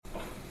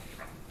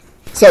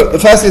So, the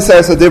first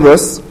Yisrael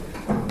Dibrus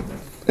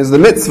is the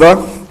mitzvah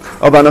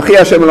of Anochi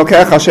Hashem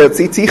Elokecha Asher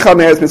Tziticha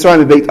Me'eretz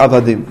Mitzrayim Beit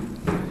Avadim.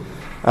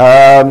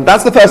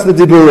 That's the first of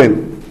the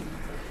Diburim.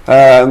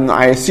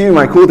 I assume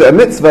I called it a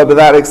mitzvah, but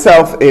that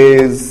itself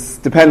is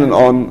dependent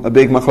on a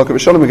big machlokes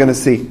rishonim we're going to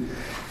see.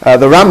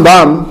 The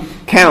Rambam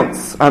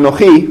counts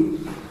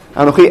Anochi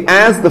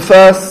as the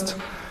first,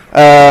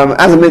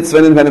 as a mitzvah,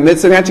 an independent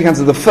mitzvah. He actually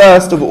counts as the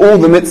first of all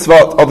the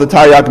mitzvot of the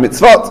Taryag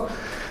mitzvot.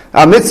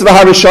 Mitzvah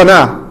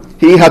harishona.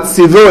 He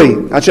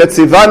hatzivui, asher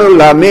tzivanu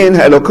la'amin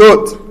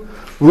ha'elokut,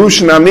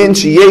 v'ush na'amin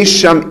sheyesh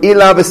sham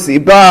ila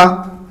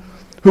v'siba,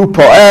 hu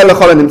po'el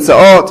l'chol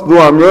ha'nimtzaot, v'u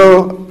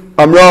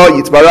amro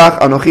yitbarach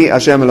anochi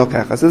Hashem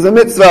Elokecha. So there's a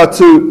mitzvah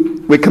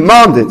we're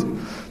commanded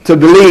to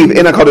believe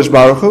in HaKadosh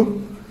Baruch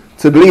Hu,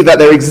 to believe that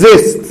there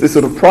exists this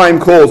sort of prime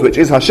cause which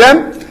is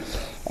Hashem,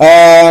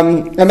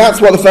 and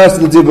that's what the first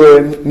of the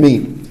Diburim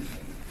mean.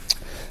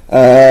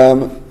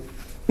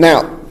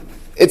 Now,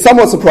 it's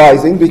somewhat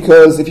surprising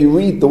because if you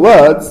read the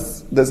words,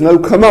 there's no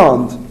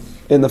command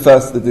in the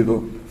first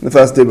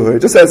Dibur. It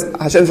just says,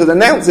 Hashem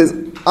announces,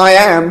 I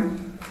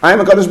am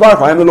HaKadosh Baruch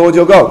Hu, I am the Lord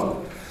your God.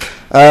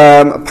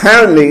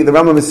 Apparently, the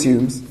Rambam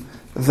assumes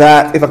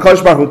that if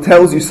HaKadosh Baruch Hu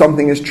tells you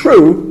something is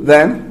true,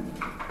 then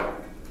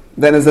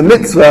there's a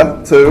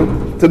mitzvah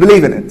to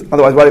believe in it.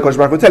 Otherwise, why did HaKadosh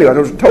Baruch Hu tell you? I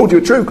told you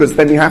it's true, because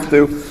then you have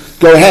to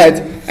go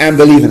ahead and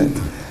believe in it.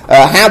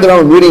 How the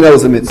Rambam really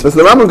knows the mitzvah? So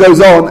the Rambam goes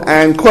on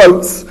and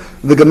quotes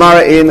the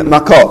Gemara in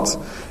Makot,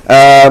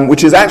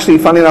 which is actually,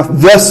 funny enough,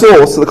 the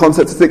source of the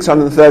concept of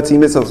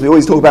 613 mitzvahs. We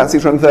always talk about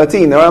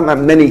 613. There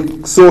aren't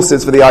many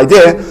sources for the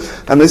idea,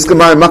 and this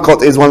Gemara in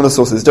Makot is one of the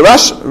sources.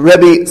 Darash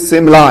Rebbe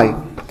Simlai,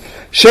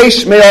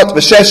 Sheish Meot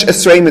V'Shesh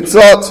Esrei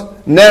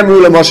Mitzvot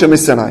Nemru LeMoshe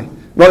Misinai.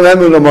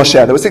 Nemru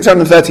LeMoshe. There were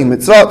 613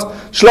 mitzvot.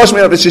 Shlosh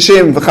Meot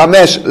V'Shishim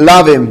V'Chamesh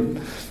Lavim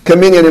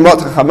Kaminyan Imot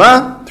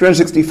Chachama.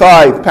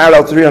 365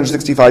 parallel to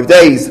 365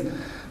 days.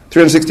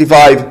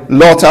 365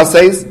 lot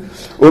assays.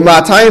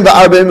 U'ma'atayim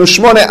v'arba'im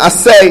u'shmone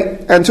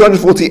asay, and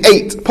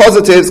 248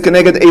 positives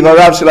keneged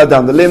evarav shel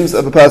adam, the limbs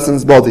of a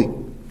person's body.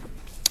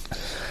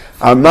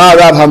 Amar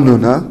Rav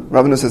Hamnuna.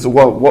 Rav Hamnuna says,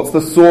 well, what's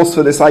the source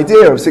for this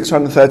idea of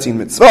 613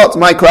 mitzvot?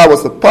 Mikra,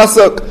 what's the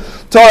pasuk?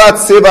 Torah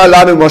tziva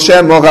lanu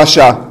Moshe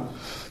morasha.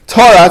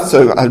 Torah,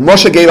 so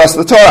Moshe gave us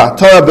the Torah.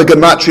 Torah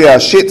b'gematria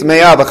shit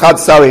me'ah v'chad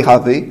sari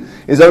havi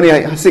is only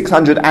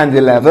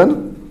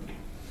 611.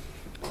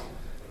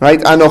 Right?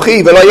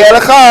 Anochi v'lo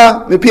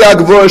yelecha mipi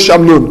agvur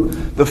shamnun.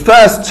 The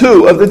first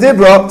two of the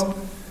Dibrot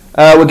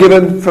were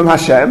given from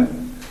Hashem,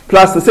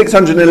 plus the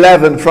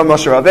 611 from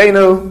Moshe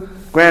Rabbeinu,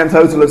 grand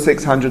total of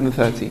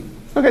 613.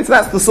 Okay, so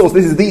that's the source.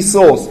 This is the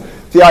source,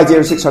 the idea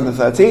of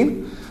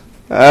 613.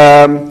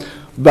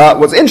 But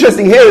what's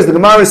interesting here is the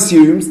Gemara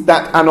assumes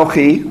that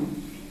Anochi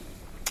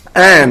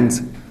and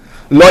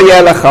Lo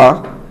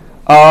Yelecha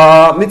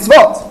are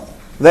mitzvot.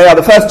 They are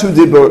the first two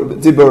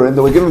Diburim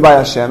that were given by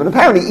Hashem, and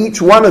apparently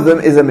each one of them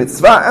is a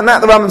mitzvah, and that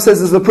the Rambam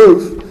says is the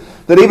proof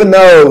that even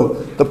though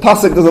the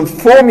pasuk doesn't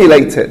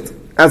formulate it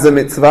as a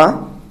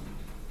mitzvah,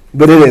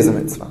 but it is a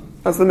mitzvah.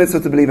 That's the mitzvah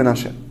to believe in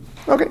Hashem.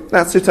 Okay,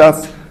 that's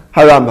Shitas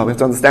HaRambam. We have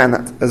to understand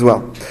that as well.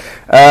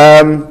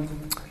 The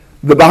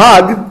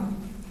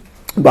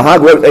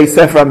Bahag wrote a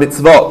Sefer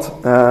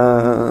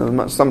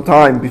Mitzvot some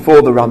time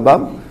before the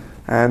Rambam,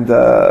 and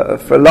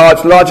for a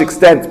large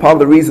extent, part of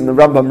the reason the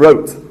Rambam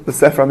wrote the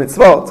Sefer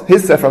Mitzvot,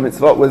 his Sefer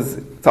Mitzvot, was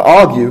to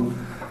argue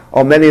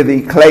on many of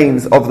the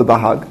claims of the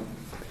Bahag.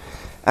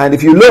 And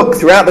if you look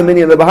throughout the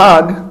Minyan of the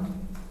Bahag,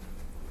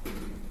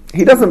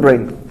 he doesn't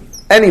bring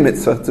any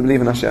mitzvah to believe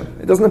in Hashem.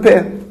 It doesn't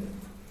appear.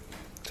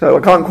 So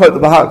I can't quote the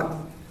Bahag.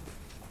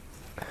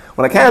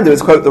 What I can do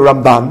is quote the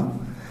Ramban.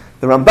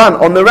 The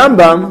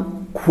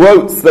Rambam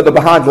quotes that the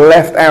Bahag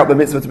left out the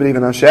mitzvah to believe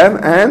in Hashem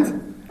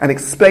and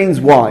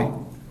explains why.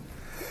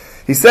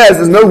 He says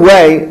there's no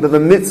way that the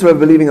mitzvah of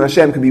believing in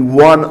Hashem can be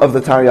one of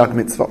the Taryag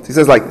mitzvot. He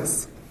says like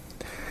this.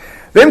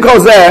 V'im kol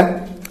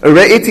zeh,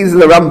 Re'iti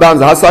the Ramban,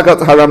 the Hasakat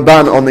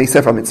HaRamban on the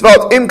Sefer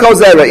Mitzvot. Im kol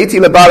zeh re'iti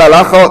lebal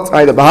halachot,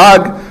 ay the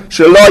Bahag,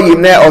 shelo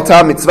yimne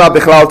ota mitzvah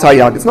bichlal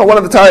Taryag. It's not one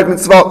of the Taryag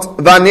mitzvot.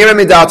 V'anire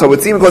midato,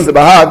 would seem according to the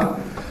Bahag,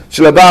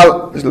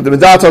 shelebal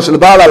midato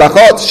shelebal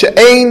halachot,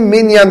 she'ein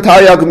minyan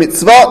Taryag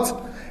mitzvot,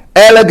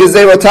 ele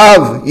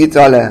gezerotav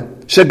yitaleh,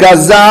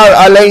 shegazar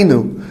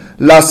aleinu,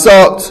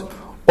 lasot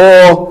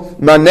o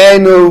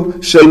manenu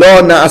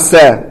shelo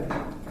naaseh.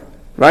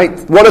 Right?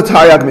 What are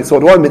Taryag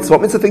mitzvot? What are mitzvot?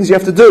 Mitzvah things you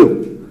have to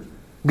do.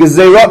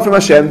 Gezerot from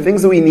Hashem,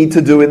 things that we need to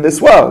do in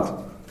this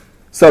world.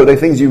 So they're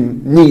things you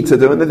need to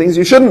do and the things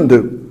you shouldn't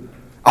do.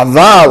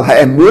 Aval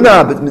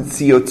ha'emuna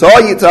b'mitziyoto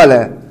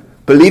yitaleh,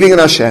 believing in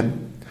Hashem.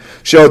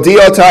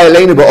 She'odiyota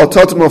eleinu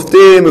ba'otot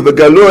moftim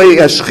v'galui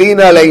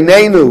hashchina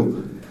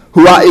leinenu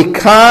hu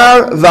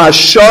ha'ikar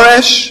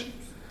v'ashoresh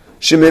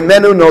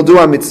shemimenu noldu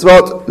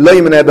ha'mitzvot lo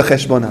yimeneh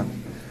b'cheshbonam.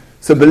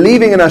 So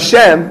believing in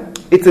Hashem,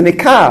 it's an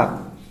ikar.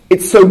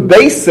 It's so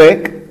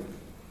basic,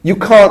 you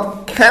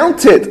can't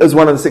count it as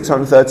one of the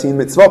 613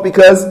 mitzvot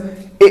because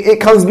it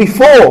comes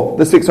before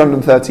the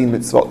 613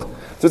 mitzvot.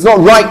 So it's not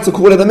right to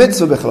call it a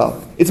mitzvah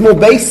bichlal. It's more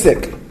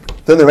basic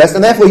than the rest,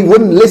 and therefore he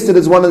wouldn't list it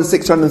as one of the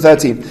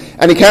 613.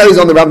 And he carries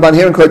on the Ramban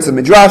here and quotes a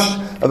midrash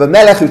of a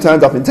melech who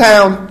turned up in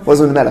town.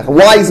 Wasn't a melech, a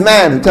wise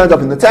man who turned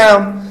up in the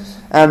town,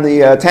 and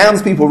the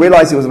townspeople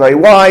realized he was very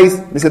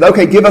wise. They said,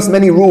 okay, give us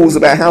many rules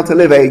about how to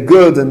live a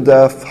good and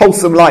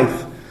wholesome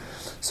life.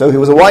 So he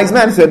was a wise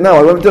man. He said, no,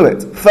 I won't do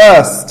it.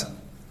 First,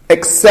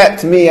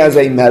 accept me as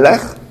a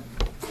melech,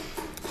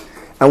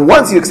 and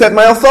once you accept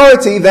my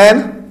authority,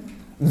 then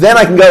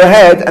I can go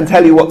ahead and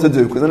tell you what to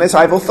do. Because unless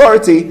I have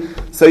authority,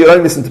 so you'll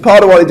only listen to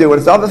part of what I do, and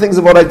it's other things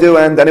of what I do,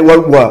 and then it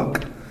won't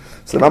work.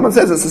 So the Rambam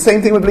says it's the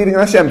same thing with believing in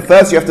Hashem.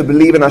 First you have to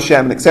believe in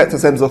Hashem and accept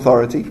Hashem's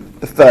authority,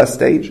 the first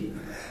stage.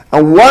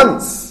 And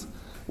once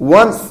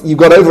you've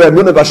got over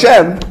Emunah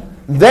b'Hashem,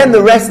 then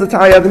the rest of the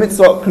Torah, the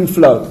mitzvot, can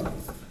flow.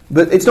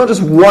 But it's not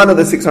just one of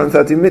the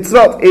 613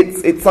 mitzvot,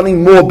 it's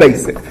something more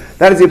basic.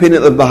 That is the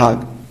opinion of the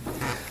Bahag.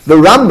 The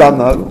Rambam,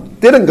 though,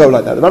 didn't go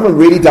like that. The Rambam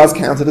really does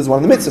count it as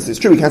one of the mitzvahs. It's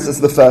true, he counts it as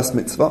the first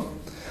mitzvah.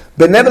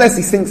 But nevertheless,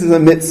 he thinks it's a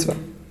mitzvah.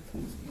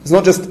 It's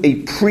not just a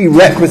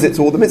prerequisite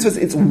to all the mitzvahs,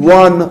 it's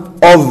one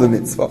of the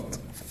mitzvot.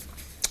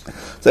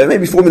 So it may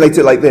be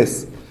formulated like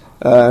this.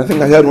 I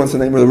think I heard once the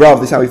name of the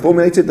Rav, this is how he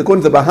formulated it.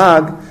 According to the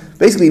Bahag,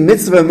 basically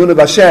mitzvah emunah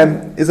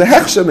b'Hashem is a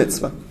hechsher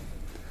mitzvah.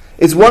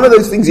 It's one of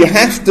those things you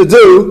have to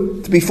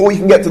do before you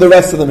can get to the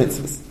rest of the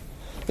mitzvahs.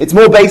 It's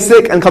more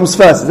basic and comes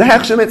first. It's a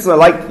hechsher mitzvah,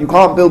 like you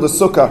can't build a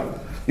sukkah.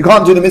 You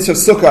can't do the mitzvah of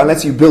sukkah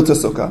unless you built a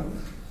sukkah.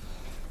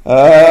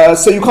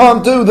 So you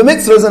can't do the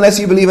mitzvahs unless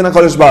you believe in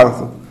HaKadosh Baruch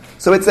Hu.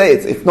 So it's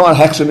not a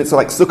hechsher mitzvah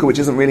like sukkah, which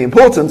isn't really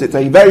important. It's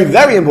a very,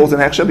 very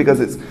important hechsher because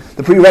it's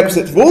the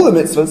prerequisite for all the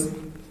mitzvahs,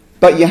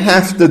 but you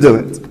have to do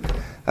it.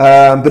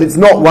 But it's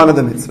not one of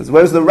the mitzvahs.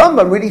 Whereas the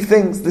Rambam really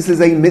thinks this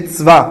is a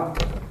mitzvah,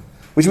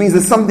 which means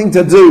there's something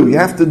to do. You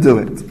have to do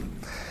it.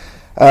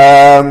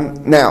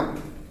 Now,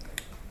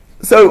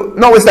 so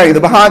notwithstanding,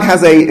 the Bahag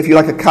has if you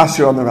like, a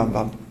kasha on the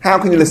Rambam. How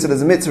can you list it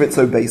as a mitzvah? It's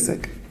so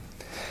basic.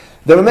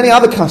 There are many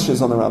other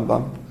kashas on the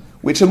Rambam,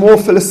 which are more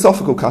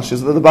philosophical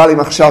kashas that the Bali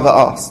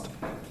Machshava asked.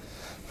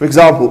 For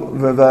example,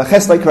 the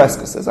Cheslei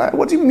Kreska says,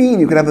 what do you mean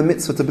you can have a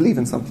mitzvah to believe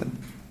in something?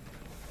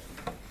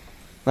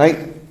 Right?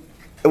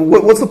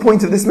 What's the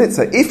point of this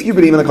mitzvah? If you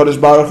believe in HaKadosh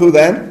Baruch Hu,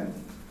 then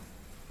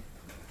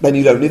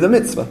you don't need the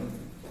mitzvah.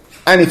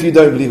 And if you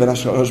don't believe in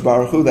HaKadosh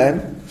Baruch Hu,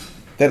 then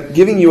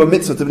giving you a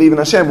mitzvah to believe in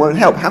Hashem won't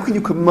help. How can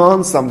you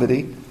command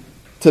somebody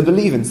to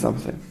believe in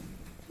something?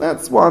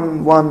 That's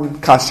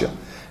one kasha.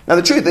 Now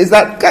the truth is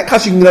that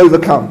kasha you can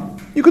overcome.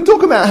 You can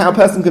talk about how a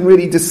person can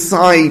really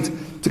decide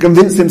to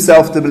convince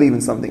himself to believe in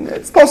something.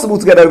 It's possible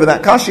to get over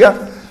that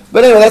kasha.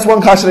 But anyway, that's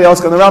one kasha they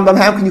ask on the Rambam.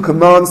 How can you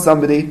command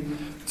somebody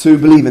to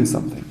believe in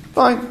something?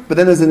 Fine. But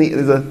then there's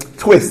a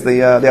twist. The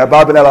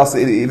Abarbanel asks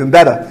it even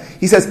better.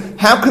 He says,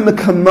 how can the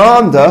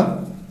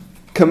commander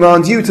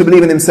command you to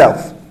believe in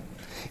himself?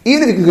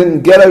 Even if you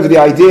can get over the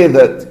idea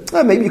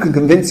that maybe you can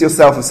convince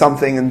yourself of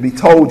something and be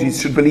told you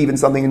should believe in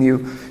something and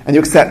you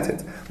accept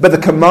it. But the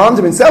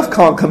commander himself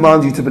can't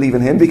command you to believe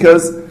in him,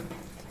 because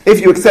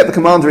if you accept the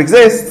commander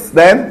exists,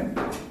 then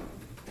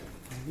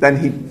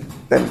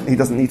he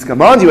doesn't need to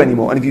command you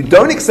anymore. And if you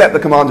don't accept the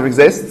commander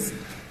exists,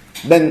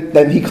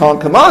 then he can't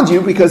command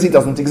you because he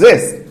doesn't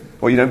exist,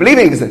 or you don't believe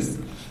he exists.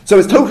 So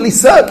it's totally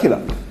circular.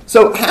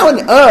 So how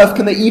on earth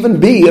can there even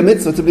be a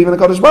mitzvah to believe in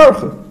HaKadosh Baruch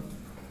Hu?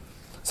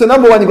 So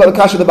number one, you've got the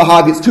kasha of the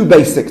Bahag, it's too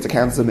basic to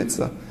count as a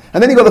mitzvah.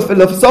 And then you've got the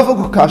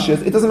philosophical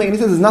kashas, it doesn't make any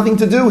sense, there's nothing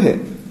to do here.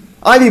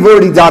 Either you've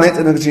already done it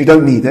and you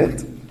don't need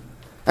it,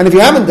 and if you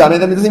haven't done it,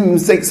 then it doesn't even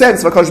make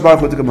sense for HaKadosh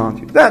Baruch Hu to command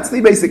you. That's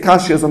the basic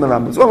kashas on the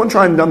Rambam. So I want to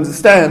try and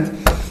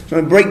understand, try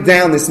to break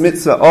down this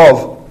mitzvah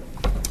of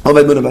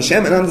Emunah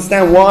b'Hashem and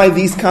understand why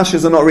these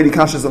kashas are not really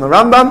kashas on the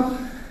Rambam,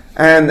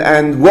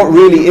 and what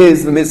really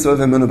is the mitzvah of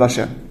Emunah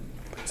b'Hashem.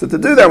 So to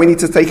do that, we need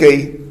to take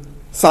a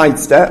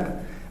sidestep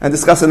and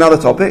discuss another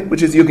topic,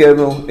 which is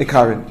Yugimel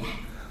Ikarim.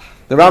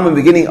 The Rambam,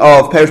 beginning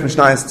of Perish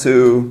Mishnayos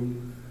to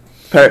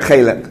Perek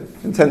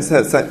Chelek, in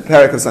 10th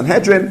Perek of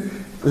Sanhedrin,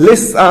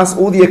 lists us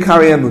all the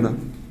Ikari Emunah,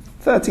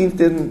 13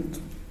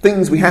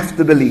 things we have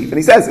to believe. And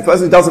he says, if a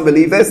person doesn't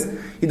believe this,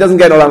 he doesn't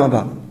get Olam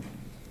Haba.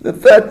 The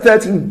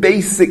 13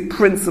 basic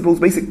principles,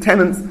 basic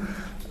tenets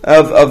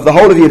of the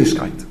whole of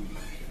Yiddishkeit. And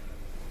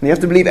you have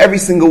to believe every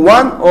single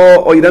one,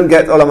 or you don't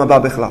get Olam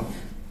Haba Bichlal.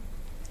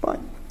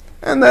 Fine.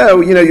 And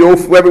we're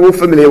all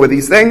familiar with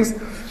these things.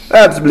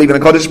 To believe in a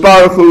HaKadosh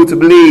Baruch Hu, to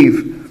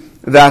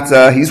believe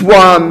that he's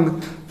one,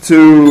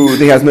 that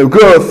he has no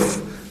guf,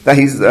 that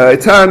he's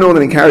eternal,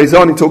 and he carries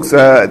on. He talks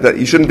that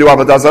you shouldn't do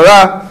Avodah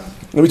Zarah.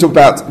 And we talk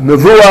about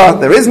Nevuah.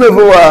 There is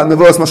Nevuah.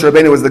 Nevuah's Moshe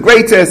Rabbeinu was the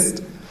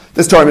greatest.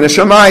 There's Torah min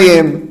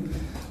Hashamayim,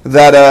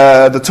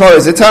 that the Torah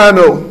is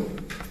eternal.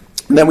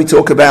 And then we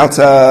talk about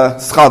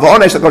Schar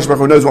v'Onesh, that HaKadosh Baruch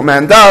Hu knows what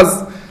man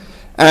does.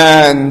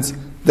 And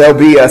there'll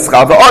be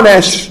Schar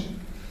v'Onesh.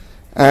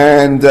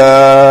 And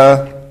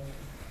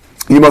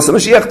Yimos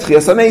HaMashiach,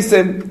 Tchias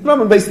HaMeisim.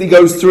 Rambam basically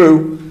goes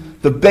through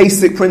the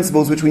basic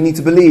principles which we need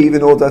to believe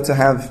in order to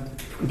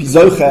be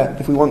zocher,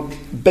 if we want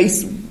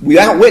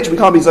without which we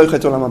can't be zocher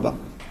to Olam Haba.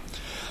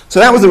 So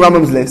that was the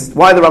Rambam's list.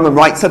 Why did the Rambam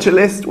write such a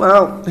list?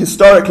 Well,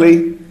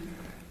 historically,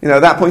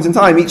 at that point in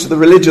time, each of the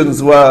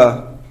religions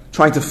were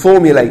trying to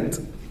formulate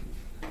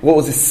what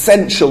was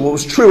essential, what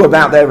was true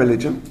about their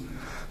religion.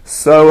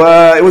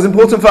 So it was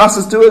important for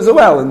us to do it as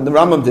well, and the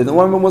Rambam did. And the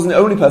Rambam wasn't the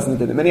only person who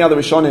did it. Many other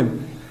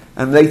Rishonim,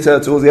 and later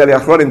towards the early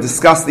Achronim,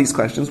 discussed these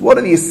questions. What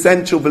are the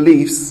essential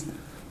beliefs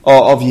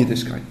of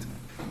Yiddishkeit?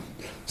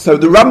 So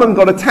the Rambam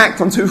got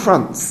attacked on two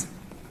fronts.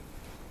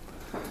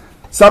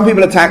 Some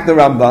people attacked the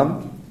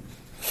Rambam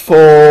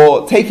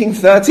for taking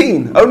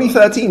 13, only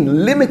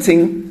 13,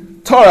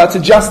 limiting Torah to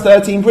just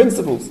 13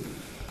 principles.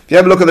 If you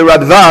have a look at the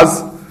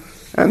Radvaz,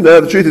 and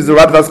the truth is the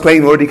Radvaz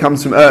claim already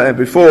comes from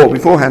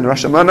beforehand.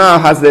 Rosh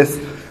Hashanah has this,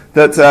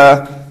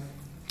 that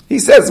he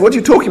says, what are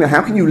you talking about?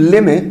 How can you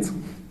limit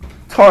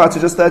Torah to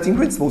just 13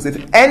 principles?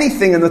 If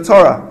anything in the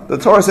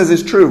Torah says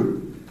is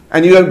true,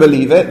 and you don't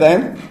believe it,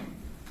 then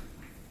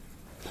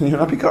you're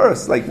not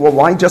Epicurus.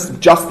 Why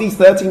just these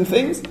 13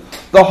 things?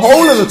 The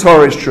whole of the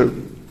Torah is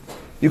true.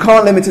 You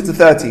can't limit it to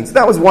 13. So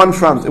that was one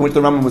front in which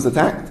the Rambam was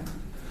attacked.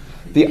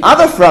 The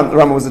other front the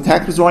Rambam was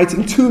attacked was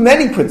writing too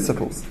many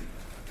principles.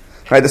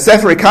 Right, the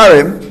Sefer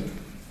Ikarim,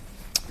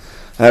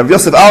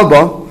 Yosef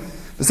Alba,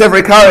 the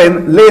Sefer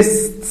Ikarim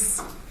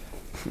lists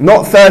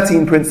not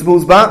 13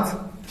 principles, but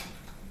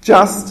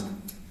just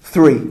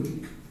 3.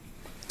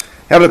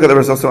 Have a look at the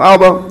Yosef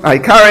Alba.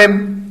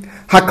 Ikarim,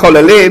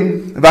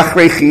 Hakolelim,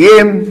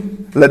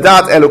 Vachreichiyim,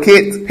 Ladat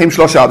Elokit, Him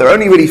Shlosha. There are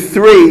only really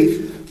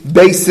 3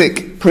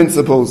 basic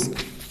principles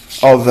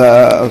of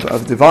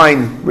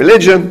divine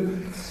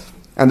religion,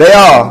 and they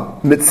are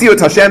Metziut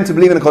Hashem, to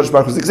believe in the Kodesh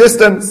Baruch Hu's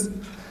existence,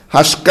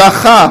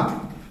 Hashgacha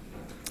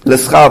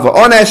l'schar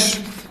v'onesh,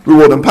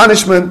 reward and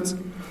punishment,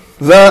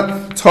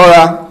 the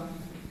Torah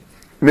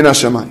min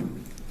hashamayim.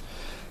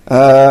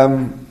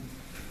 Then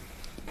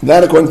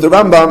according to the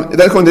Rambam,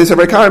 then according to the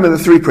Sefer Ikarim, are the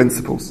 3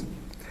 principles.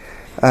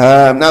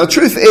 Now the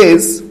truth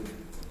is,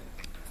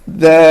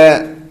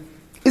 there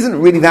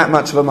isn't really that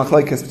much of a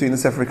machlokes between the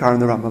Sefer Ikarim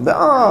and the Rambam. There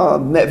are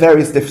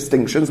various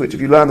distinctions, which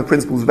if you learn the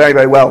principles very,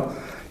 very well,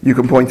 you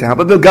can point out.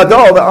 But the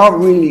Gadol,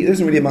 there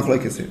isn't really a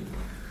machlokes here.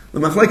 The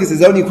machlokes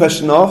is only a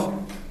question of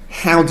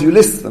how do you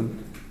list them?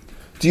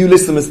 Do you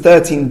list them as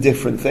 13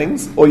 different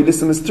things, or you list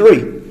them as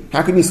 3?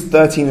 How can you list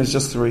 13 as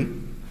just 3?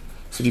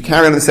 So if you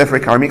carry on the Sefer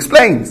Ikarim, he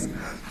explains.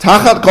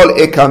 Tachat kol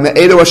ikam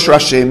me'elu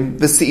hashrashim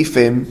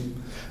v'seifim.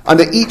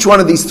 Under each one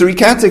of these 3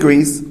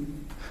 categories,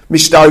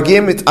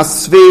 mishtargim et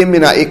asvim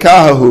min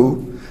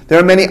ha'ikahahu. There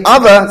are many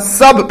other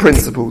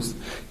sub-principles.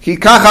 Ki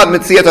kachat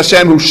metziat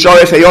Hashem hu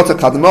shoresh hayot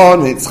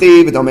ha'kadmon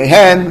v'nitzchi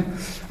v'domehen.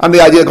 And the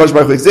idea that Kodesh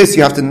Baruch Hu exists,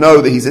 you have to know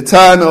that He's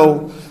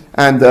eternal,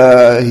 and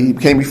He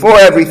came before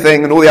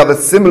everything, and all the other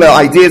similar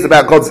ideas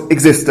about God's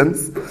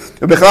existence.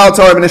 B'chalal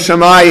Torah min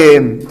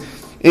hashamayim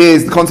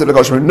is the concept that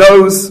Kodesh Baruch Hu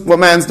knows what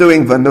man's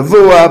doing,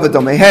 v'nevuah,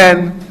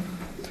 v'domehen,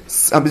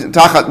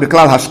 tachat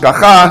b'klal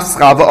hashgacha,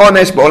 schar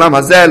v'onesh, b'olam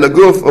hazeh,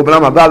 l'guf,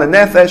 u'b'olam haba,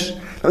 l'nefesh.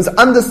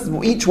 Under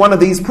each one of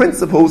these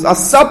principles are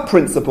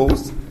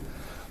sub-principles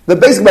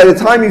that basically by the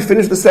time you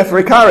finish the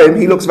Sefer Ikarim,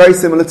 he looks very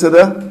similar to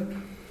the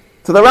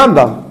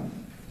Rambam.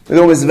 There's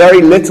almost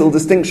very little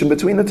distinction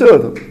between the 2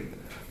 of them.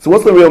 So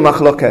what's the real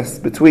machlokes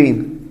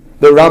between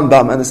the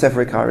Rambam and the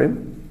Sefer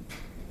Ikarim?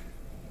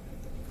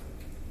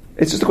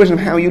 It's just a question of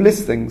how you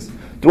list things.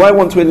 Do I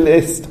want to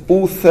list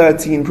all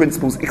 13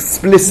 principles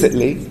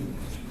explicitly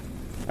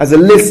as a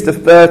list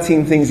of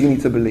 13 things you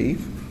need to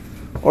believe?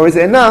 Or is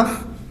it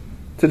enough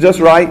to just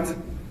write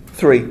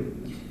 3?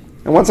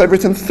 And once I've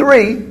written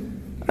 3,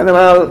 and then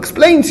I'll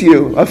explain to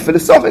you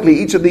philosophically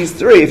each of these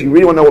 3, if you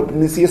really want to know what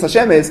Nesias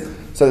Hashem is.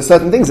 So there's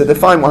certain things that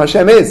define what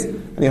Hashem is,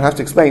 and you'll have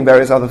to explain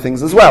various other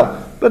things as well.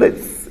 But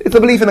it's a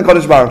belief in the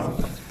Kodesh Baruch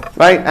Hu,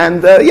 right?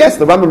 And yes,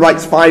 the Rambam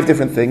writes 5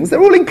 different things.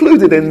 They're all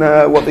included in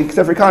what the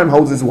Sefer Ikarim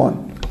holds as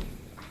 1.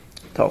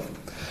 Tov.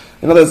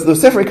 In other words, the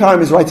Sefer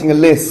Ikarim is writing a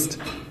list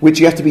which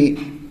you have to be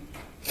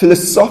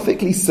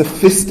philosophically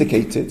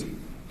sophisticated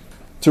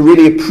to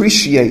really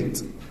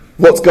appreciate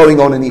what's going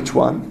on in each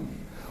one,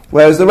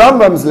 whereas the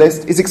Rambam's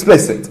list is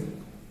explicit.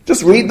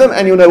 Just read them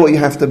and you'll know what you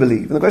have to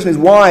believe. And the question is,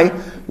 why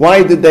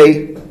did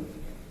they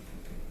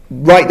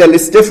write their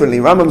list differently?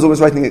 Rambam's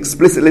always writing an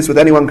explicit list which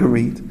anyone can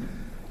read.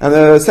 And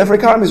the Sefer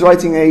Ikarim is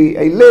writing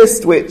a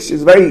list which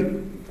is very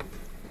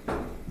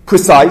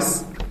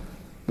precise,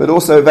 but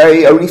also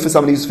very only for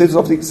somebody who's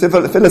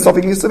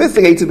philosophically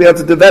sophisticated to be able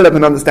to develop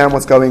and understand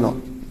what's going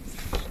on.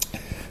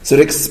 So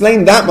to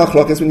explain that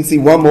machlokes, we need to see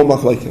one more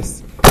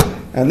machlokes.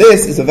 And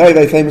this is a very,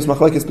 very famous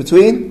machlokes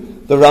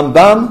between the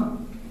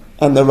Rambam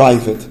and the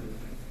Raavad,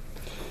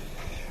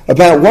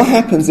 about what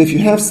happens if you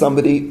have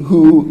somebody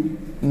who,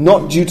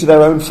 not due to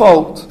their own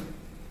fault,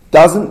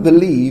 doesn't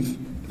believe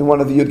in one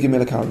of the Yud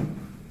Gimel Ikarim.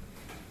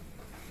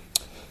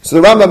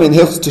 So the Rambam in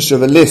Hilchos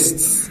Teshuvah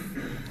lists,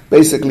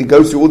 basically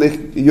goes through all the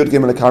Yud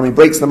Gimel Ikarim,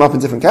 breaks them up in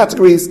different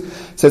categories,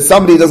 says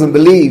somebody doesn't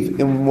believe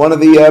in one of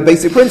the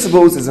basic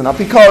principles, is an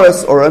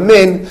apikoros or a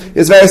min,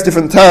 there's various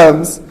different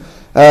terms,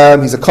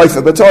 he's a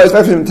koifer b'torah, there's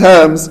various different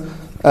terms,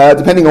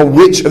 depending on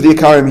which of the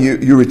Ikarim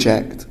you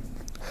reject.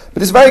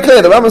 But it's very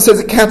clear, the Rambam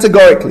says it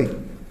categorically.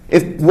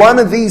 If one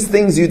of these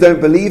things you don't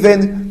believe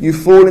in, you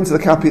fall into the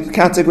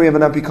category of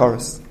an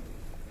apikoros.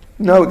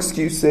 No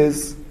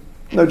excuses,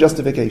 no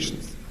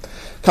justifications.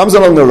 Comes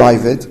along the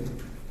Ravid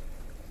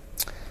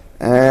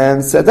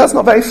and said, that's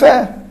not very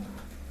fair.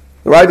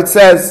 The Ravid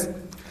says,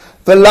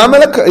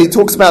 he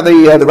talks about the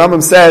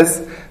Rambam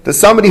says that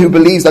somebody who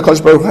believes that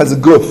Kodesh Baruch Hu has a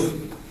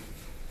guf,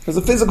 has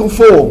a physical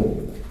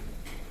form.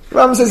 The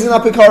Rambam says he's an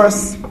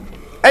apikoros.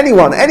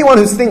 Anyone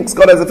who thinks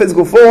God has a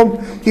physical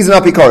form, he's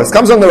an apikoros.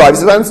 Comes along the Ravid, he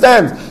says, I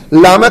understand.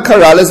 Lama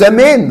kara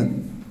lezemin.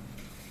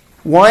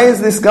 Why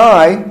is this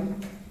guy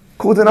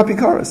called an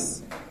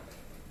apikoros?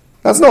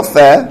 That's not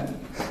fair.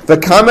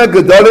 V'kama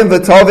gedolim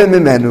v'tovim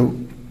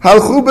mimenu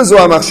halchu b'zo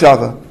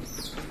ha'machshava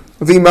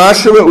v'ima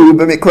she'ra'u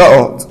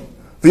b'mikraot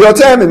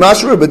v'yoter mima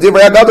she'ra'u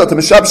b'divrei agadot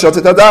ha'meshabshot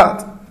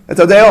et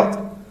hadeot.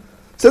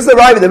 Says the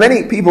Ravid, there are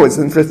many people, it's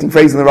an interesting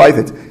phrase in the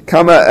Ravid,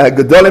 Kama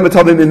gedolim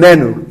v'tovim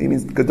mimenu. He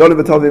means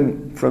gedolim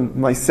v'tovim from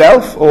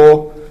myself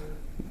or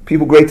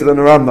people greater than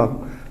the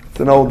Rambam. It's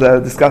an old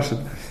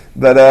discussion.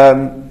 But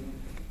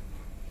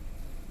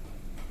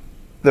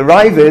the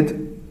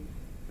Ravid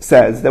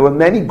says there were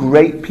many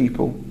great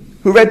people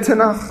who read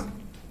Tanakh.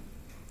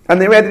 And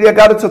they read the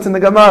Agadatot in the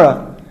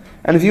Gemara.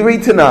 And if you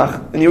read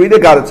Tanakh, and you read the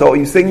Agadatot, or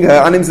you sing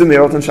Anim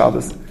Zemirot on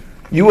Shabbos,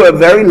 you will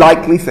very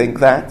likely think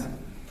that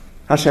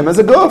Hashem has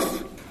a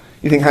guf.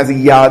 You think has a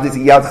yad, it's a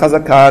yad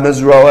chazakah,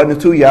 nazroa,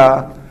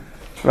 netuyah,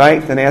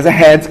 right? And he has a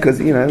head, because,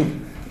 he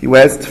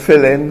wears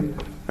tefillin,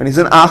 and he's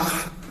an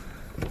af.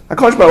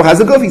 HaKadosh Baruch Hu has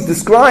a guf. He's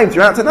described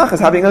throughout Tanakh as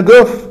having a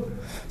guf.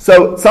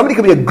 So somebody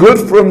could be a good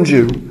frum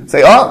Jew,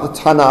 say, the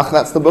Tanakh,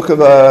 that's the book of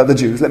the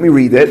Jews, let me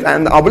read it,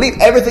 and I'll believe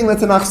everything the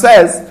Tanakh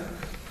says,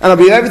 and I'll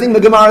believe everything the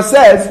Gemara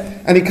says,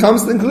 and he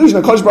comes to the conclusion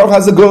that Kodesh Baruch Hu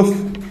has a guf,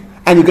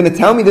 and you're going to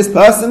tell me this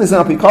person is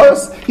an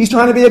apikoros? He's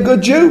trying to be a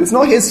good Jew, it's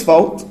not his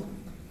fault.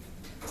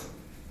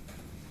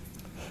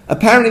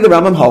 Apparently the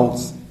Rambam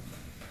holds,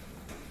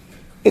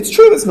 it's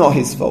true it's not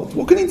his fault.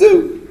 What can he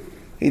do?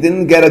 He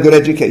didn't get a good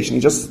education,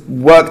 he just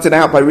worked it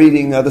out by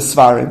reading the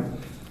Svarim,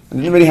 and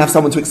didn't really have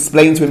someone to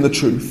explain to him the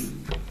truth.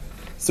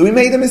 So he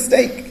made a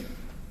mistake.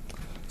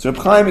 So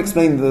Reb Chaim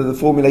explained the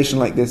formulation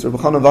like this. Reb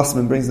Chanan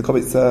Vassman brings the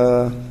Kovitz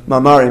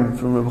Mamarim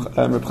from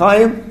Reb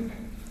Chaim,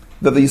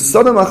 that the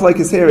Yisod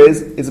HaMachlokes here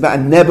is about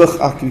a Nebuch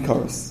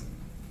Apikoros.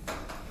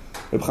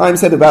 Reb Chaim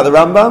said about the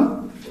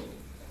Rambam,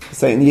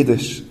 say it in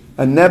Yiddish,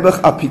 a Nebuch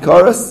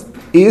Apikoros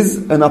is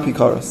an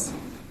Apikoros.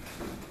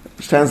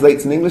 Which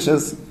translates in English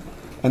as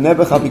a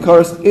Nebuch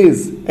Apikoros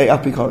is a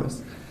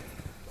Apikoros.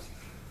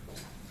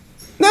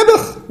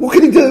 Nebuch, what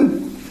can he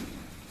do?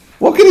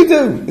 What can he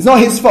do? It's not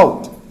his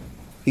fault.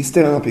 He's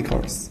still an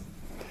apikoros.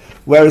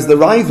 Whereas the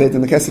Ravid in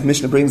the Kesef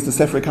Mishnah brings the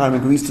Sefer Ikarim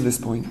agrees to this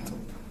point.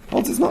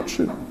 Holds it's not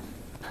true.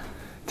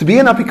 To be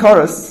an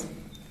apikoros,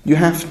 you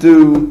have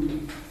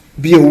to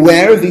be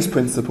aware of these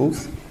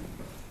principles,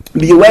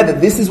 be aware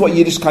that this is what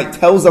Yiddishkeit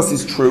tells us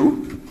is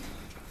true,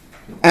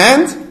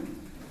 and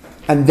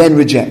then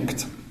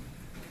reject.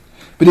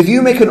 But if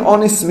you make an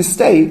honest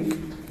mistake,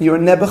 you're a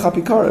nebuch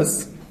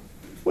apikoros.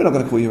 We're not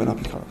going to call you an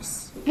apikoros.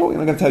 We're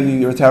not going to tell you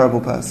you're a terrible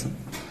person.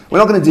 We're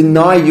not going to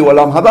deny you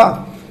olam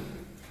haba.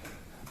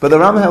 But the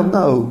Rambam held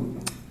no.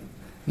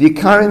 The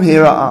Ikarim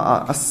here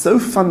are so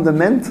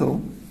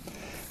fundamental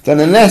that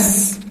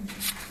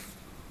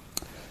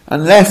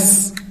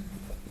unless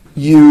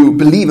you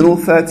believe in all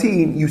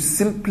 13, you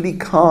simply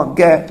can't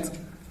get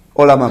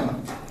olam haba.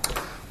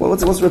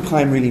 What's Reb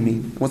Chaim really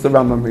mean? What's the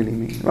Rambam really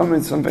mean? The Rambam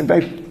is something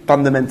very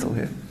fundamental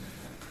here.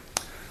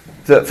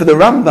 For the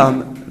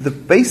Rambam, the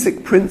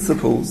basic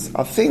principles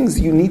are things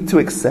you need to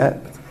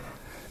accept,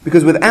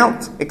 because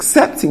without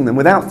accepting them,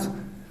 without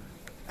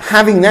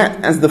having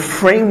that as the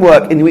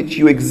framework in which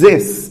you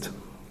exist,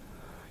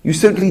 you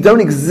simply don't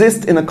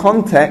exist in a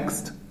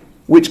context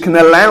which can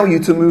allow you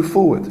to move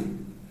forward.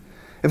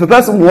 If a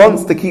person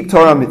wants to keep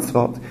Torah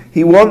mitzvot,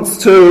 he wants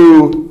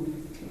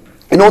to,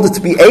 in order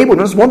to be able,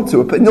 not just want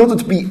to, but in order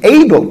to be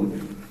able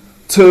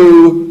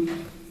to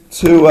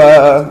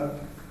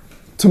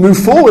move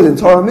forward in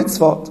Torah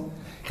mitzvot,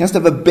 he has to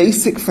have a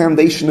basic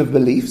foundation of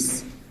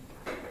beliefs,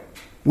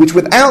 which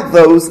without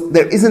those,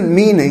 there isn't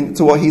meaning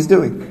to what he's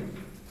doing.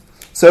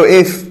 So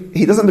if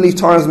he doesn't believe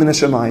Torah is min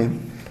hashamayim,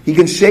 he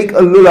can shake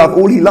a lulav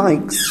all he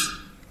likes,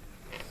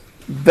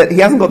 but he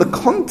hasn't got the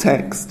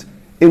context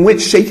in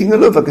which shaking a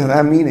lulav can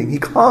have meaning. He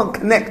can't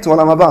connect to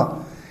olam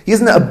haba. He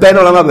isn't a ben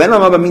olam haba. Ben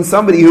olam haba means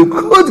somebody who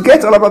could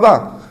get olam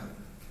haba.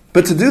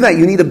 But to do that,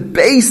 you need a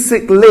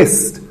basic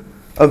list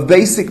of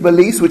basic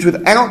beliefs, which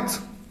without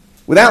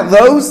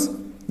those,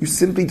 you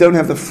simply don't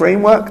have the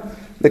framework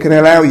that can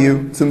allow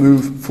you to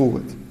move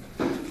forward.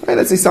 Right?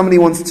 Let's say somebody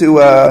wants to,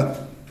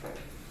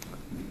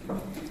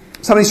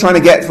 somebody's trying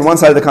to get from one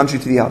side of the country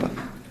to the other.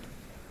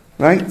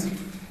 Right?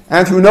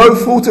 And through no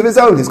fault of his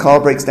own, his car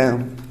breaks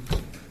down.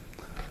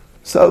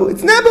 So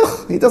it's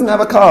nebuch, he doesn't have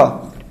a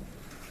car.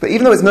 But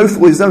even though it's no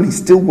fault of his own, he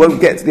still won't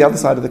get to the other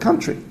side of the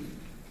country.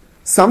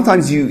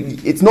 Sometimes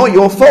it's not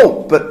your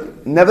fault,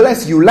 but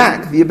nevertheless you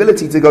lack the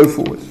ability to go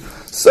forward.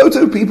 So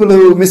too, people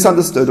who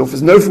misunderstood, or for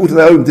no fault of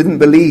their own, didn't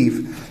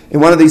believe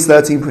in one of these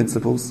 13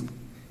 principles,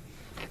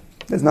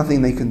 there's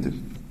nothing they can do.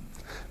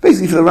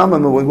 Basically, for the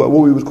Rambam, what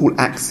we would call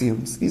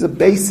axioms. These are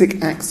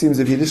basic axioms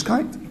of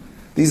Yiddishkeit.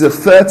 These are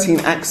 13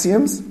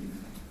 axioms,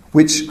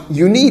 which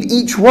you need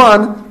each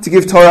one to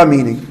give Torah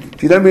meaning.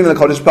 If you don't believe in the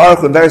Kodesh Baruch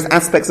Hu and various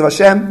aspects of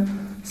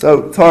Hashem,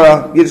 so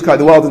Torah, Yiddishkeit,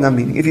 the world doesn't have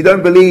meaning. If you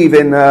don't believe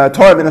in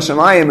Torah bin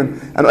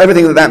Hashemayim and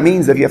everything that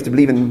means, if you have to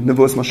believe in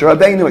Nevuos Moshe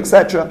Rabbeinu,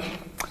 etc.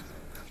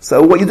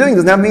 So what you're doing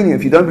doesn't have meaning.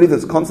 If you don't believe that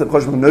the concept of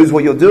Kodesh Baruch Hu knows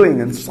what you're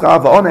doing, and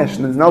Schar v'Onesh,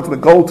 and there's an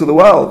ultimate goal to the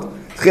world,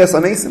 Tchias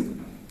HaMesim.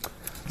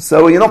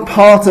 So you're not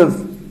part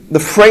of the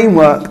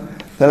framework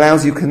that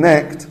allows you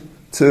connect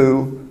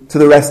to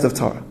the rest of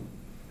Torah.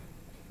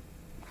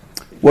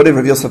 What did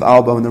Rav Yosef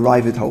Albo and the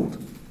Ravid hold?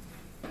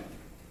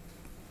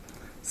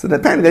 So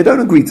apparently they don't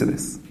agree to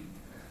this.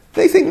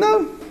 They think,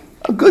 no,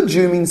 a good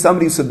Jew means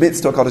somebody who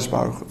submits to a Kodesh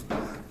Baruch Hu.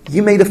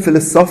 You made a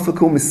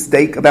philosophical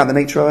mistake about the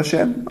nature of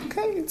Hashem.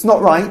 Okay, it's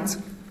not right.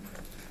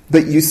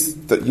 But you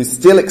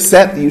still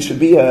accept that you should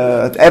be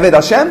a Eved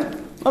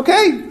Hashem.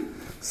 Okay.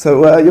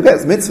 So you get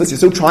mitzvahs, you're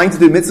still trying to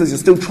do mitzvahs, you're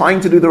still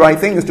trying to do the right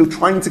thing, you're still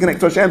trying to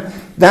connect to Hashem.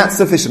 That's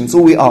sufficient. That's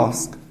all we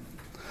ask.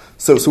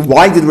 So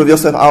why did Rav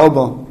Yosef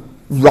Alba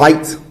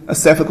write a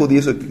sefer called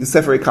the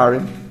Sefer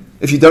Ikarim?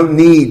 If you don't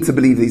need to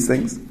believe these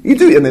things, you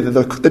do, and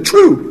they're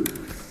true.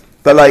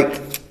 But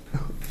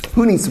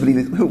who needs to believe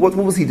it? What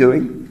was he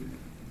doing?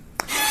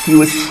 He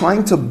was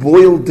trying to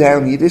boil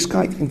down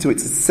Yiddishkeit into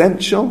its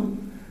essential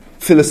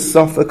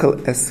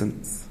philosophical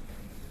essence.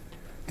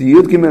 The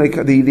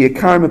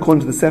Ikarim,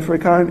 according to the Sefer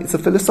Ikarim, it's a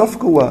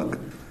philosophical work.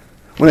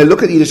 When I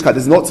look at Yiddishkeit,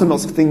 there's lots and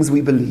lots of things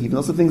we believe,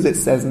 lots of things it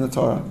says in the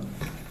Torah.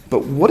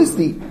 But what is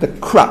the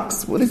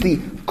crux? What is the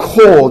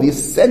core, the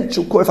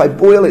essential core? If I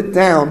boil it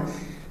down,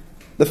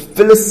 the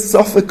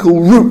philosophical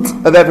root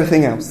of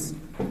everything else.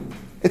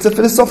 It's a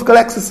philosophical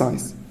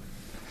exercise.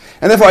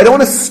 And therefore, I don't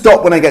want to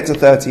stop when I get to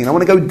 13. I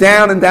want to go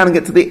down and down and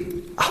get to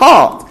the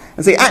heart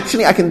and say,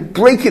 actually, I can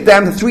break it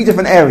down to 3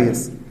 different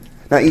areas.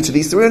 Now, each of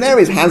these 3 different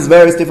areas has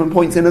various different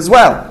points in as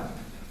well.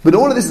 But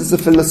all of this is a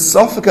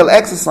philosophical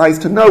exercise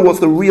to know what's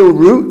the real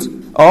root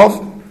of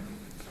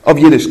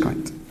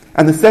Yiddishkeit.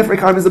 And the Sefer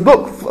Ikarim is a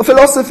book, a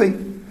philosophy.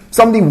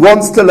 Somebody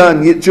wants to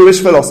learn Jewish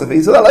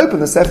philosophy, so they'll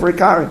open the Sefer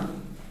Ikarim.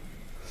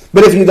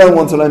 But if you don't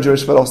want to learn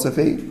Jewish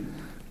philosophy,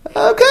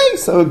 okay,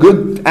 so a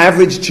good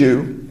average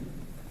Jew,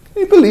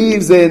 he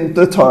believes in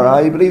the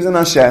Torah, he believes in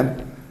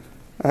Hashem,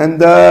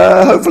 and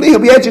hopefully he'll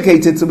be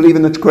educated to believe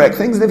in the correct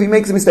things, and if he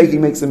makes a mistake, he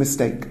makes a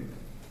mistake.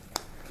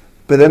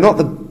 But they're not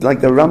like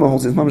the Rambam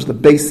holds, it's much the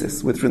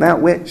basis,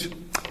 without which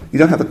you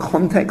don't have the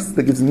context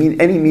that gives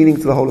any meaning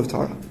to the whole of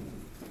Torah.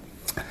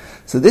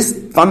 So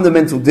this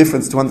fundamental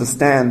difference to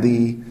understand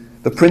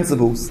the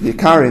principles, the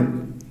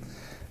Ikarim,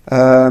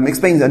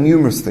 explains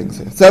numerous things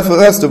here. So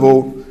first of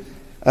all,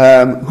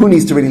 who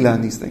needs to really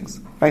learn these things?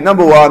 Right,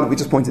 number one, we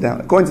just pointed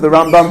out, according to the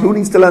Rambam, who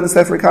needs to learn the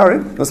Sefer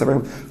Ikarim? No, Sefer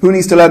Ikarim. Who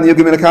needs to learn the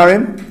Yugim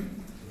Ikarim?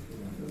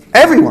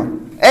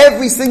 Everyone.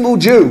 Every single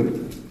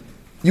Jew.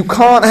 You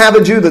can't have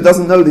a Jew that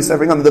doesn't know this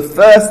Sefer Ikarim. The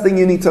first thing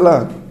you need to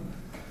learn.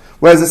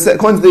 Whereas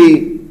according to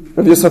the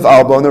Rav Yosef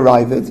Alba and the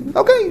Ravid,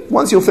 okay,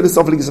 once you're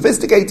philosophically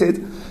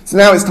sophisticated, so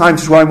now it's time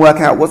to try and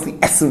work out what's the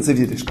essence of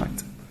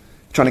Yiddishkeit.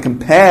 Trying to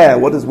compare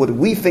what do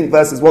we think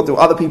versus what do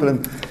other people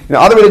in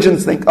other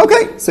religions think.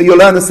 Okay, so you'll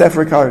learn the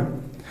Sefer Ikarim.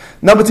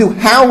 Number 2,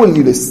 how will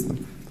you list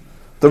them?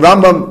 The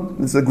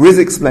Rambam, as the Griz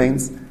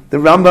explains, the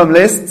Rambam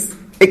lists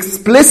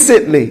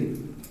explicitly.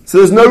 So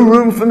there's no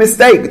room for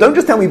mistake. Don't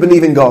just tell me you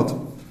believe in God.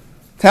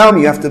 Tell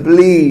me you have to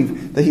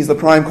believe that He's the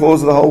prime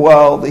cause of the whole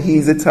world, that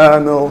He's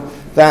eternal,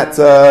 that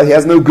He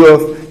has no guf.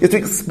 You have to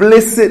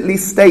explicitly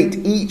state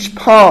each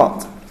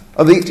part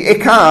of each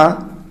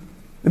ikar,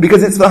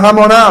 because it's for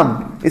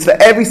Hamonam. It's for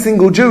every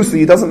single Jew, so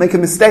he doesn't make a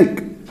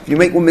mistake. If you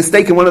make one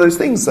mistake in one of those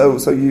things, so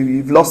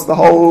you've lost the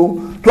whole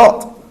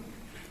plot.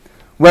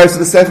 Whereas for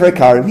the Sefer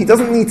Ikarim, he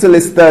doesn't need to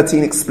list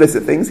 13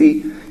 explicit things.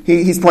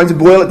 He's trying to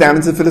boil it down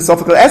into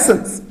philosophical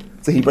essence.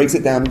 So he breaks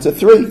it down into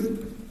 3.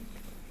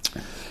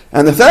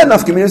 And the third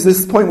nafka mina is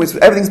this point which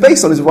everything's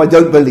based on, is what I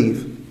don't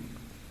believe.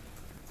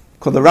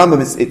 Because the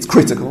Rambam, it's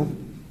critical.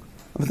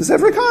 But the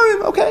Sefer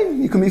Ikarim, okay,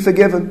 you can be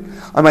forgiven.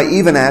 I might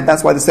even add,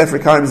 that's why the Sefer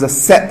Ikarim is a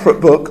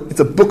separate book. It's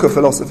a book of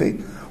philosophy.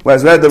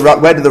 Whereas where did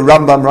the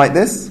Rambam write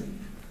this?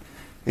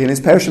 In his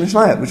Perush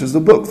Mishnayot, which is the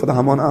book for the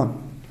Hamon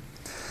Am.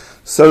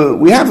 So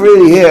we have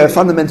really here a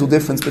fundamental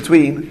difference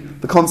between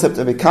the concept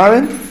of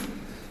Ikarim,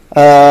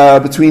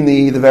 between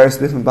the various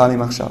different Bali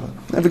Machshava.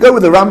 Now if we go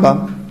with the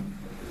Rambam,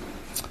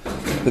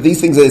 but these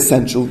things are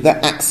essential,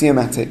 they're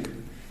axiomatic, you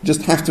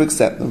just have to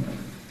accept them.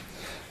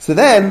 So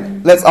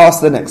then, let's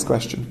ask the next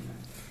question.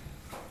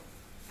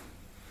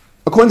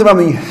 According to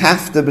Rambam, you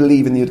have to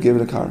believe in the Yud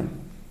Gimel Ikarim.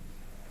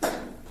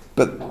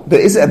 But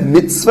is it a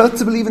mitzvah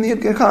to believe in the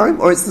Yud Gimel Ikarim,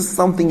 or is this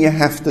something you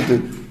have to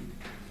do?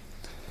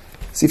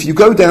 So if you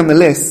go down the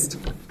list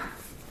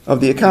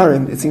of the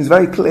Ikarim, it seems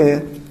very clear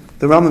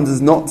the Rambam does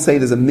not say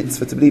there's a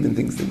mitzvah to believe in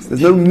things. There's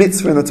no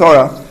mitzvah in the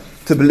Torah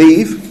to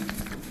believe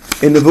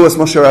in the Nevuos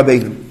Moshe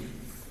Rabbeinu.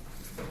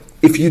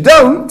 If you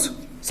don't,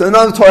 so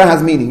none of the Torah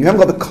has meaning. You haven't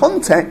got the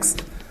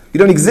context. You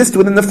don't exist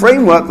within the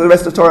framework that the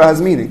rest of the Torah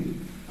has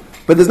meaning.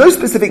 But there's no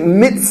specific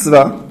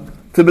mitzvah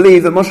to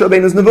believe that Moshe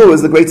Rabbeinu's Nevuah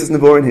is the greatest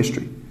Nevuah in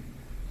history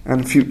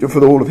and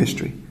for all of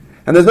history.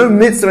 And there's no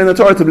mitzvah in the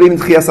Torah to believe in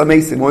Tchias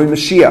HaMeisim or in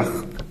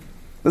Mashiach.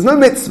 There's no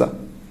mitzvah.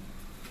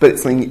 But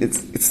it's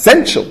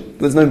essential.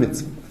 There's no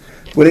mitzvah.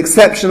 With the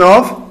exception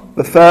of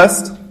the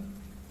first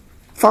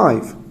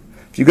 5.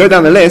 If you go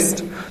down the list,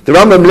 the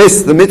Rambam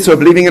lists the mitzvah of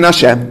believing in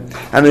Hashem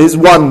and His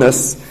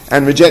oneness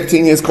and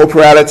rejecting His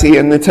corporality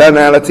and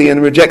eternality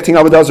and rejecting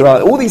Avodah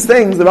Zarah. All these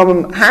things the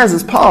Rambam has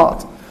as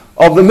part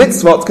of the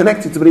mitzvot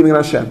connected to believing in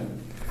Hashem. In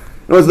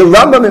other words, the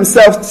Rambam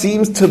himself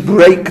seems to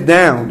break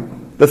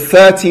down the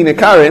 13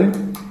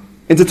 Ikarim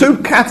into 2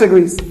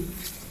 categories.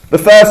 The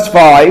first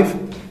 5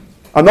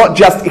 are not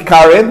just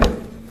Ikarim,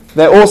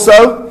 they're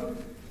also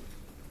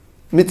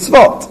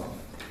mitzvot.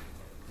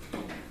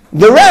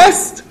 The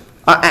rest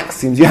are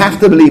axioms. You have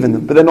to believe in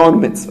them, but they're not a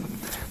mitzvah.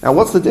 Now,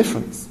 what's the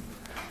difference?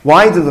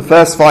 Why do the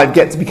first 5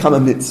 get to become a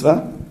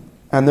mitzvah,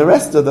 and the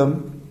rest of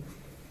them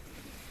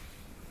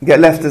get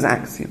left as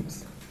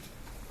axioms?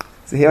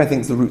 So here I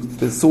think is the root,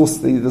 the source,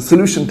 the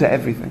solution to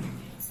everything.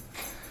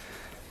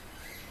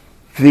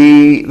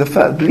 The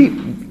first belief,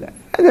 it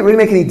doesn't really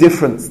make any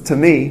difference to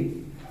me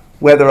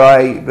whether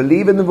I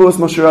believe in the Nevuos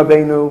Moshe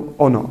Rabbeinu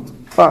or not.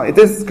 Well, it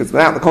is, because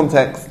without the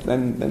context,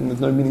 then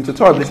there's no meaning to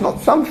Torah. But it's not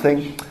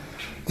something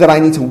that I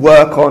need to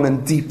work on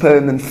and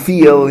deepen and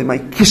feel in my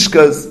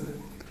kishkas.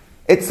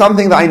 It's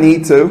something that I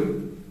need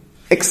to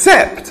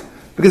accept.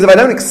 Because if I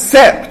don't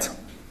accept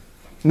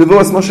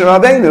Nevuos Moshe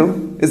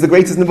Rabbeinu is the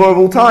greatest Nevuah of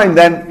all time,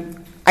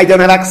 then I don't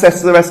have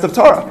access to the rest of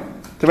Torah,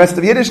 the rest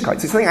of Yiddishkeit.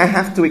 So it's something I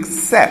have to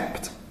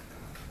accept.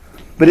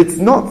 But it's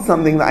not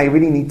something that I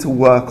really need to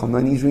work on,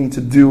 I really need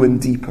to do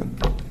and deepen.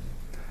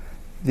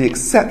 The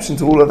exception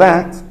to all of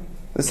that,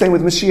 the same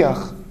with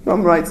Mashiach.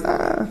 Ram writes,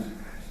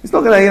 it's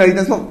not going to,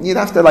 you'd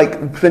have to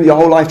spend your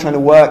whole life trying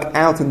to work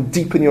out and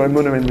deepen your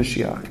emunah in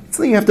Mashiach. It's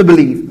something you have to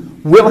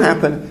believe will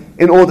happen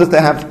in order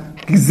to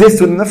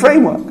exist within the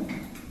framework.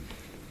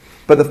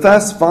 But the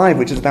first 5,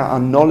 which is about our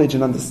knowledge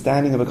and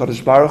understanding of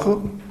HaKadosh Baruch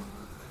Hu,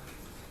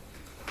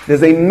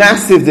 there's a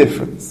massive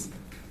difference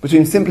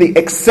between simply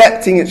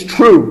accepting it's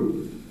true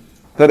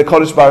that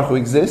HaKadosh Baruch Hu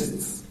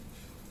exists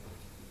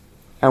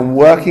and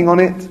working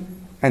on it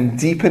and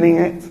deepening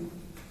it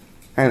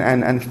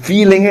and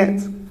feeling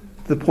it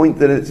to the point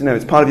that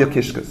it's part of your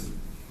kishkas.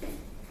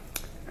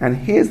 And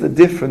here's the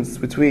difference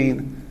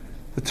between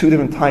the 2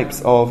 different types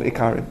of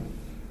ikarim.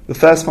 The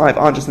first 5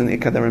 aren't just an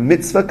ikar, they're a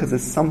mitzvah because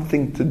there's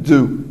something to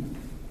do.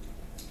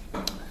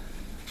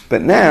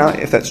 But now,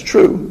 if that's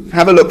true,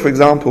 have a look, for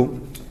example,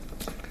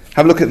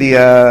 have a look at the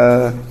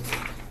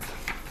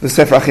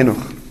Sefer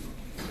HaChinuch.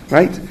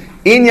 Right?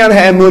 Inyan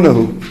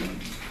ha'emunahu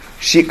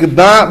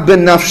shikba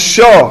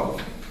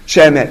b'nafsho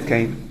she'emet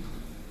kain.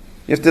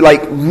 You have to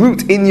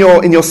root in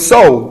your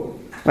soul,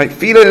 right?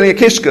 Feel it in your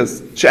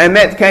kishkas.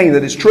 She'emet kain,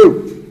 that it's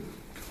true.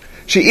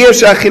 She'ir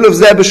she'achiluf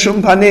zeh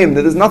b'shum panim,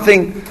 that there's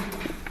nothing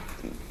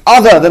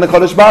other than a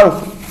Kodesh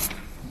Baruch Hu.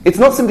 It's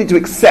not simply to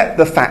accept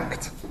the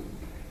fact.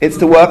 It's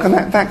to work on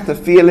that fact, to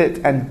feel it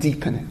and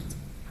deepen it.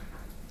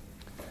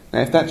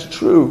 Now, if that's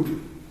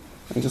true,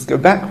 let me just go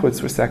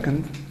backwards for a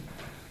second.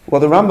 What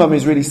the Rambam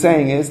is really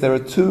saying is there are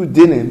 2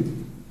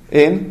 dinim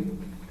in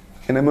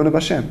Emunah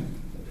B'Hashem.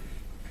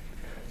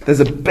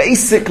 There's a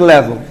basic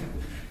level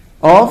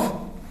of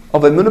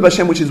Emunah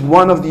B'Hashem, which is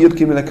one of the Yud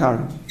Gimel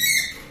Ikarim.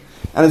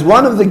 And as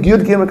one of the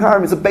Yud Gimel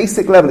Ikarim, it's a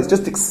basic level. It's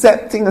just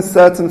accepting a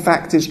certain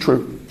fact is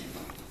true.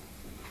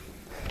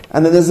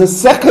 And then there's a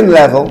second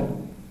level,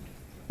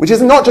 which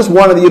is not just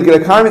one of the Yud Gimel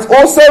Ikarim, it's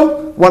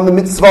also one of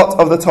the mitzvot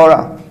of the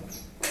Torah.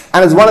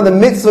 And as one of the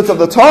mitzvot of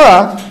the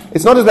Torah,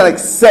 it's not just about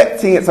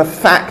accepting it's a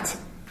fact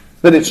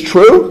that it's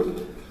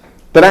true,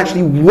 but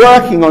actually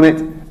working on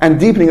it and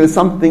deepening it as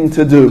something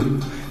to do.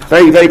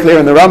 Very, very clear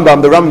in the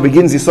Rambam. The Rambam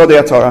begins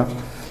Yesodei HaTorah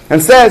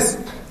and says,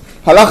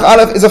 Halach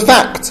Aleph is a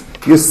fact.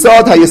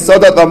 Yesod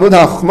HaYesodot Amud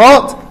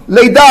HaChmot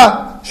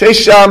Leida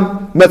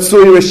Sheisham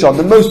Matsui Rishon.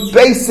 The most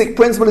basic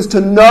principle is to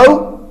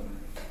know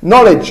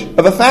knowledge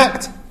of a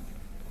fact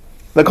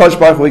that Kodesh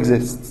Baruch Hu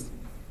exists.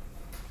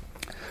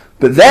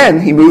 But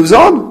then he moves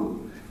on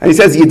and he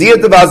says,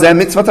 Yediyat Devazeh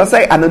Mitzvah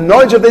Taseh, and the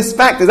knowledge of this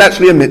fact is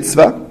actually a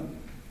mitzvah.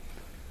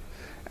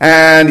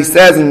 And he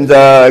says and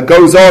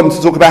goes on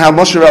to talk about how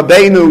Moshe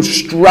Rabbeinu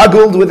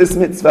struggled with this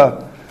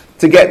mitzvah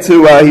to get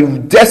to, he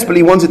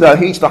desperately wanted to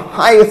reach the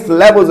highest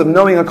levels of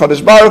knowing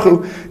HaKadosh Baruch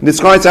Hu. He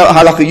describes how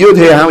Halacha Yud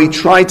here, how he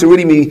tried to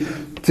really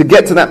to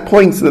get to that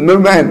point so that no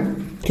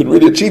man could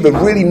really achieve it,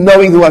 really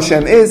knowing who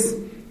Hashem is.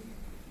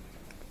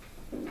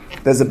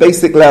 There's a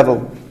basic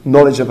level,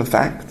 knowledge of a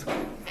fact.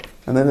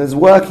 And then there's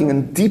working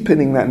and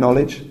deepening that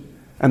knowledge,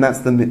 and that's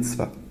the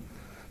mitzvah.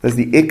 There's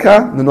the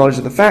ikar, the knowledge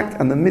of the fact,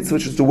 and the mitzvah,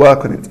 which is to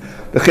work on it.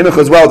 The chinuch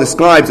as well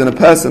describes in a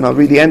person, I'll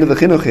read the end of the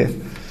chinuch here.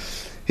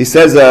 He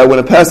says when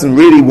a person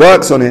really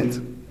works on it,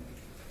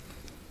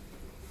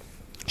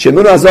 when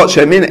a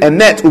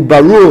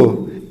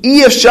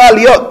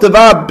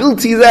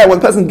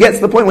person gets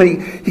to the point where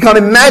he can't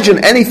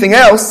imagine anything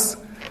else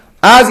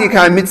Az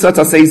yikayim mitzvah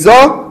tasei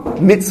zo,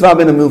 mitzvah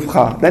min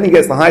ha-muvcha. Then he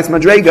gets the highest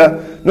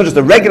madrega, not just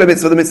a regular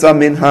mitzvah, the mitzvah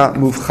min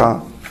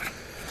ha-muvcha.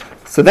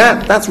 So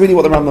that's really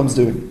what the Rambam's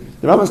doing.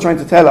 The Rambam's trying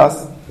to tell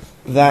us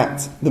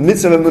that the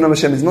mitzvah of Emunah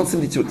Hashem is not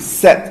simply to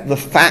accept the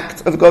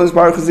fact of God's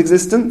Baruch Hu's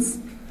existence,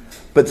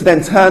 but to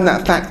then turn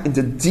that fact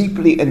into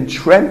deeply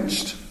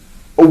entrenched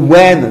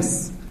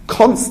awareness,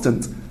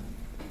 constant,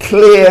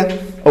 clear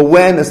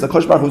awareness that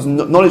Kodesh Baruch Hu's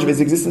knowledge of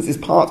His existence is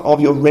part of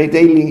your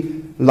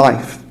daily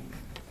life.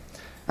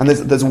 And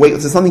there's a way,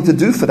 there's something to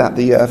do for that.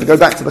 If we go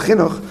back to the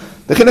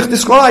Chinuch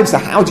describes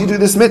how do you do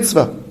this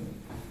mitzvah.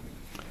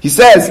 He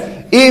says,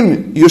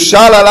 Im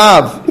yushal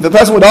alav, if a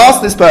person would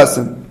ask this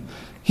person,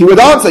 he would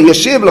answer,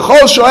 Yeshiv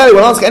l'chol shoel, he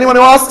would ask anyone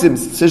who asked him,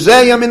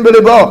 Sejeh yamin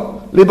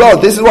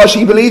b'libo, this is what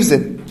she believes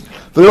in.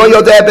 Even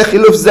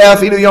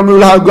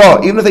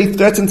if they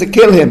threaten to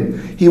kill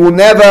him, he will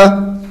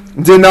never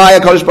deny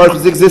HaKadosh Baruch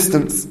Hu's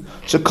existence.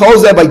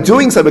 By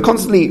doing so, by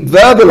constantly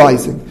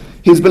verbalizing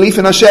his belief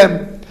in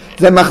Hashem,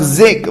 זה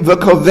מחזיק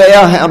וקובע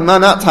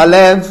האמנת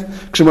הלב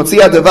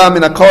כשמוציא הדבר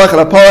מן הכוח אל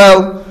הפועל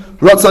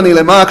רצון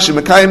נלמה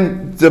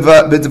כשמקיים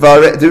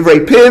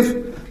בדברי פיו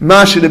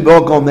מה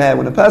שליבו גומר.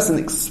 When a person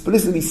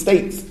explicitly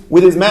states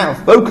with his mouth,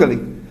 vocally,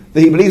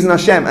 that he believes in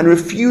Hashem and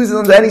refuses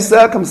under any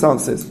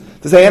circumstances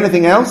to say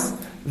anything else,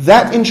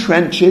 that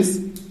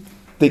entrenches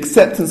the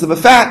acceptance of a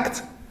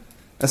fact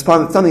as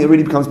part of something that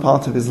really becomes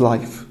part of his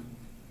life.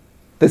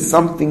 There's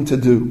something to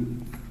do.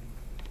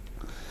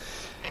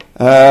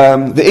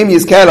 The im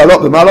yizker a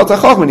lot b'malot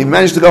hachok, when you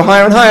manage to go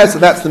higher and higher, so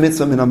that's the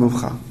mitzvah min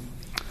ha-muvcha.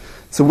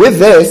 So with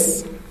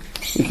this,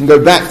 we can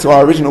go back to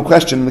our original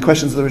question and the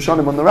questions of the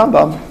Rishonim on the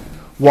Rambam.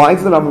 Why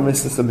does the Rambam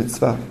list a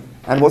mitzvah?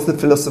 And what's the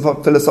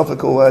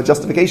philosophical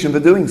justification for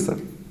doing so?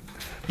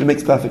 It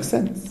makes perfect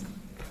sense.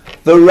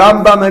 The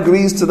Rambam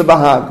agrees to the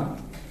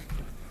Bahag.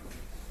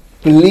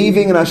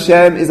 Believing in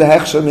Hashem is a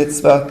hechsher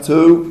mitzvah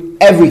to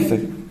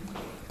everything.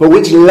 But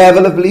which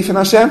level of belief in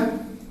Hashem?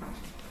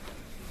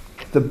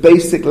 The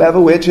basic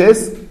level, which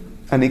is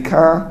an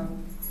Ikar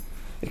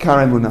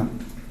Emunah,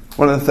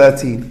 one of the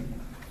 13.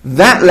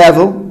 That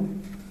level,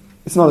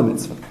 it's not a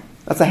mitzvah.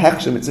 That's a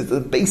hechsher mitzvah. It's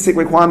a basic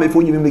requirement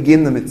before you even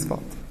begin the mitzvah.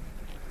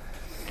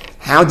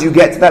 How do you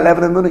get to that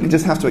level of Emunah? You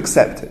just have to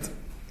accept it.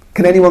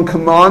 Can anyone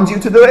command you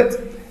to do it?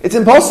 It's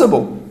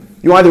impossible.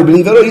 You either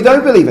believe it or you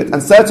don't believe it.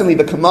 And certainly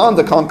the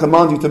commander can't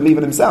command you to believe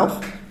it himself.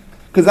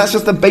 Because that's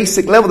just the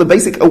basic level, the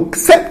basic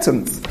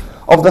acceptance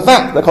of the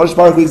fact that Kodesh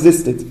Baruch Hu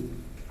existed.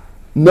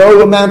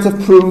 No amount of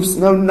proofs,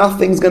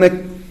 nothing's going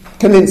to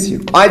convince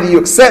you. Either you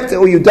accept it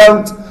or you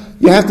don't.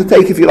 You have to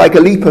take, if you like, a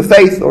leap of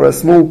faith or a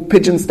small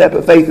pigeon step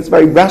of faith. It's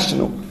very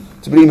rational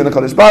to believe in the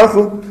Kodesh Baruch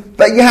Hu.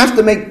 But you have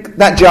to make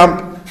that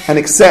jump and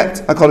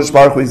accept a Kodesh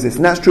Baruch Hu exists.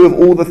 And that's true of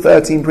all the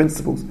 13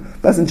 principles. The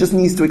person just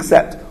needs to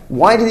accept.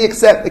 Why did he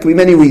accept? There can be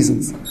many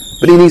reasons.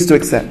 But he needs to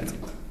accept.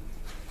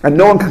 And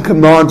no one can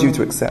command you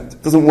to accept.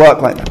 It doesn't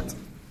work like that.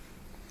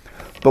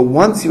 But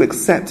once you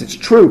accept it's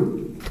true,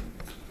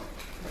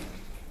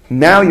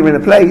 now you're in a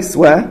place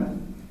where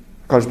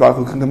HaKadosh Baruch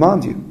Hu can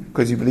command you,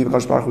 because you believe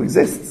HaKadosh Baruch Hu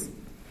exists.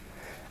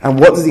 And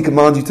what does He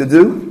command you to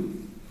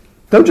do?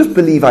 Don't just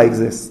believe I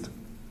exist.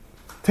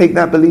 Take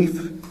that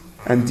belief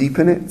and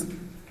deepen it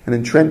and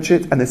entrench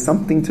it, and there's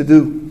something to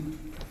do.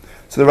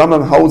 So the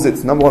Rambam holds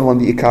it's number one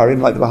the Ikarim,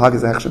 like the Bahag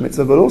is a hechsher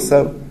mitzvah, but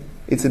also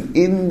it's an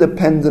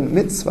independent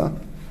mitzvah,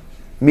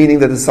 meaning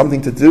that there's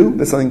something to do,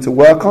 there's something to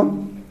work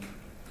on,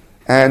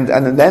 and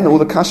then all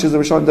the kashas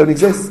of Rishon don't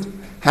exist.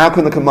 How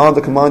can the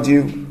commander command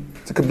you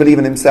to believe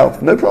in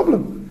himself? No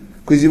problem.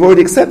 Because you've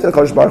already accepted that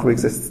HaKadosh Baruch Hu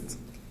exists.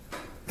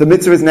 The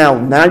mitzvah is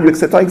now you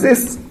accept I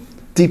exist.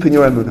 Deepen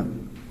your emunah.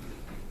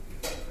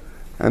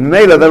 And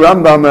Mela, the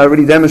Rambam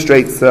really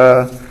demonstrates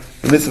the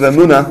mitzvah of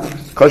emunah.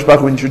 HaKadosh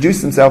Baruch Hu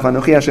introduced himself,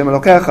 Anochi Hashem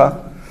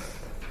Elokecha.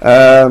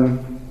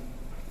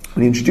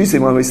 When he introduced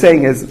him, what he's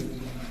saying is,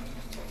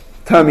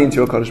 turn me into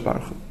your HaKadosh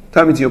Baruch Hu.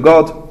 Turn me into your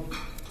God.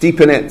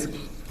 Deepen it.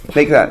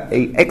 Make that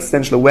an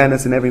existential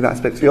awareness in every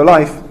aspect of your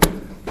life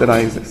that I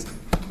exist.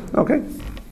 Okay?